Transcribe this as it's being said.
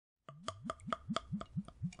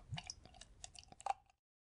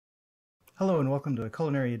Hello and welcome to a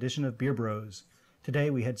culinary edition of Beer Bros. Today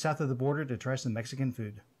we head south of the border to try some Mexican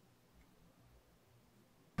food.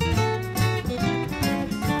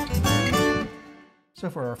 So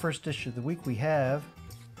for our first dish of the week we have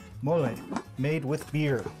Molé, made with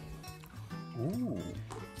beer. Ooh.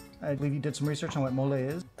 I believe you did some research on what Molé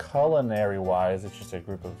is. Culinary-wise, it's just a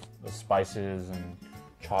group of spices and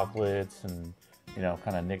chocolates and, you know,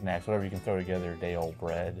 kind of knickknacks, whatever you can throw together, day-old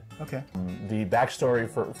bread. Okay. The backstory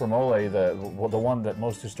for Molé, the one that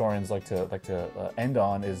most historians like to end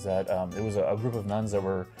on, is that it was a group of nuns that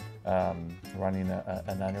were running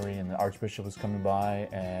a nunnery, and the archbishop was coming by,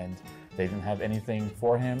 and they didn't have anything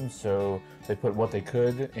for him, so they put what they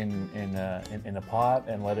could in a pot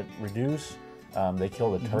and let it reduce. They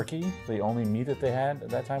killed a turkey. The only meat that they had at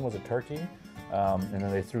that time was a turkey. And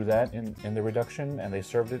then they threw that in the reduction, and they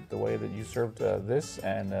served it the way that you served this,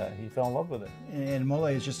 and he fell in love with it. And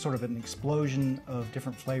Molé is just sort of an explosion of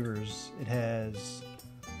different flavors. It has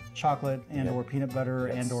chocolate and or peanut butter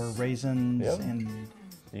and or raisins and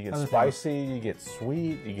you get spicy, you get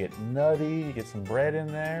sweet, you get nutty, you get some bread in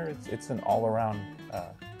there. It's an all-around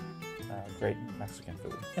great Mexican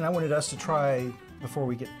food. And I wanted us to try, before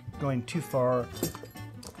we get going too far,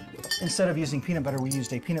 instead of using peanut butter, we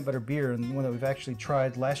used a peanut butter beer, and one that we've actually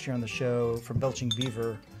tried last year on the show from Belching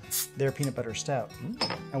Beaver, their peanut butter stout.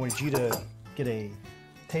 I wanted you to get a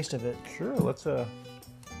taste of it. Sure, let's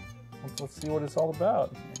see what it's all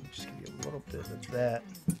about. And just give you a little bit of that,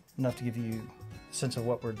 enough to give you a sense of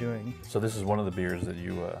what we're doing. So this is one of the beers that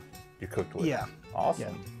you cooked with. Yeah. Awesome.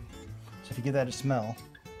 Yeah. So if you give that a smell.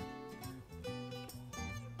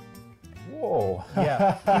 Whoa.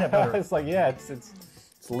 Yeah, peanut butter. It's like, yeah, it's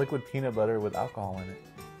liquid peanut butter with alcohol in it.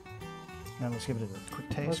 Now let's give it a quick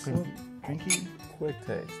taste. Drinky. Quick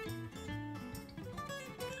taste.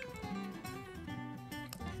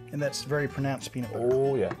 And that's very pronounced peanut butter.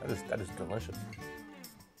 Oh yeah, that is delicious.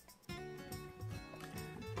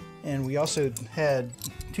 And we also had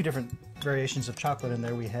two different variations of chocolate in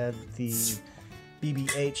there. We had the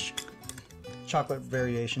BBH chocolate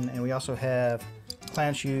variation, and we also have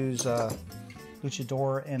Clan Shoes,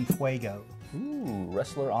 Luchador, and Fuego. Ooh,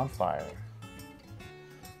 Wrestler on Fire.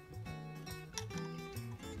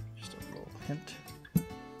 Just a little hint.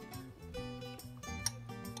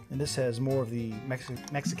 And this has more of the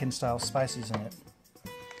Mexican style spices in it.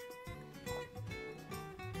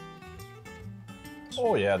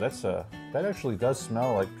 Oh yeah, that actually does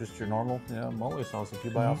smell like just your normal, Molé sauce that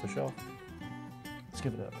you buy off the shelf. Let's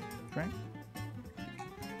give it a drink.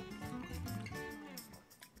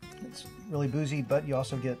 It's really boozy, but you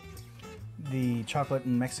also get the chocolate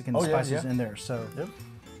and Mexican spices in there. So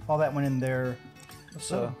all that went in there.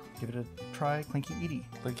 So give it a try. Clinky eaty.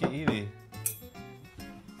 Clinky eaty.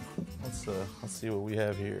 Let's see what we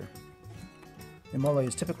have here. And Molé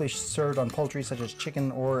is typically served on poultry such as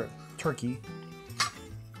chicken or turkey.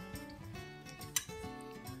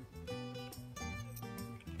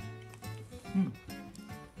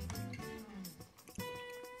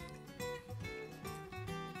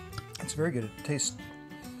 It's very good. It tastes.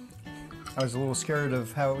 I was a little scared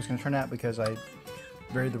of how it was going to turn out because I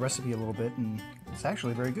varied the recipe a little bit, and it's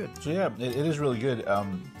actually very good. So yeah, it is really good.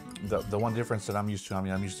 The one difference that I'm used to,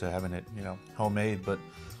 I'm used to having it, homemade, but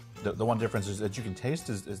the one difference is that you can taste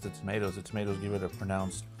is the tomatoes. The tomatoes give it a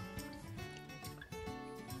pronounced.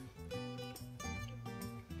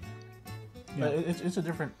 Yeah. It's a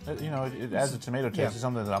different, it adds a tomato taste to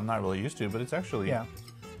something that I'm not really used to, but it's actually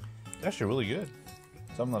really good.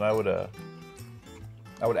 Something that I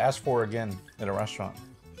would ask for again at a restaurant.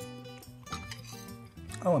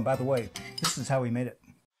 Oh, and by the way, this is how we made it.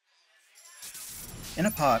 In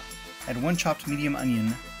a pot, add 1 chopped medium onion,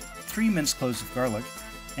 3 minced cloves of garlic,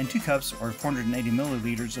 and 2 cups or 480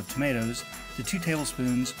 milliliters of tomatoes to 2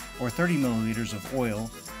 tablespoons or 30 milliliters of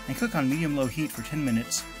oil, and cook on medium-low heat for 10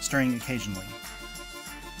 minutes, stirring occasionally.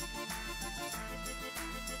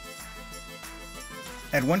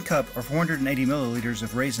 Add 1 cup or 480 milliliters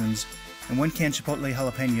of raisins and 1 can chipotle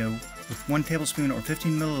jalapeno with 1 tablespoon or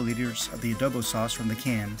 15 milliliters of the adobo sauce from the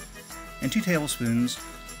can, and 2 tablespoons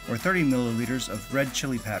or 30 milliliters of red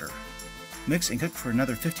chili powder. Mix and cook for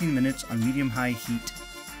another 15 minutes on medium-high heat.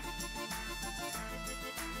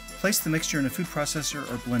 Place the mixture in a food processor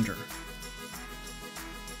or blender.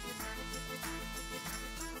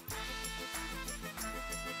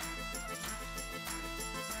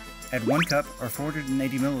 Add 1 cup or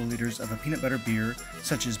 480 milliliters of a peanut butter beer,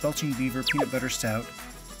 such as Belching Beaver Peanut Butter Stout,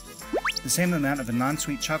 the same amount of a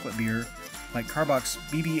non-sweet chocolate beer, like Karbach's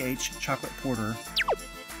BBH Chocolate Porter,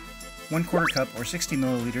 1/4 cup or 60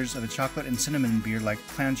 milliliters of a chocolate and cinnamon beer like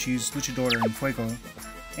Clan Shoes, Luchador, and Fuego,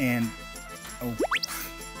 and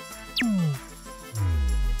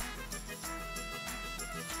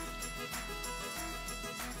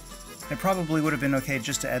It probably would have been okay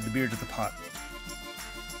just to add the beer to the pot.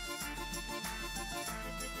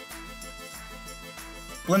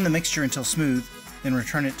 Blend the mixture until smooth, then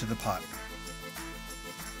return it to the pot.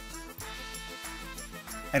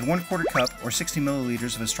 Add 1/4 cup or 60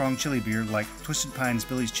 milliliters of a strong chili beer like Twisted Pine's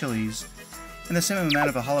Billy's Chilies, and the same amount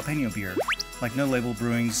of a jalapeno beer like No Label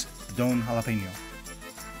Brewing's Don Jalapeno.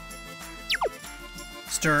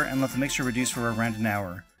 Stir and let the mixture reduce for around an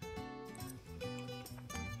hour.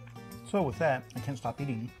 So with that, I can't stop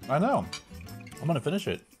eating. I know. I'm gonna finish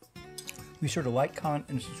it. Be sure to like, comment,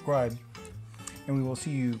 and subscribe. And we will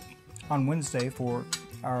see you on Wednesday for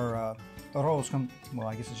our arroz. Well,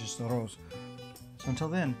 I guess it's just arroz. So until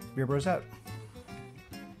then, Beer Bros out.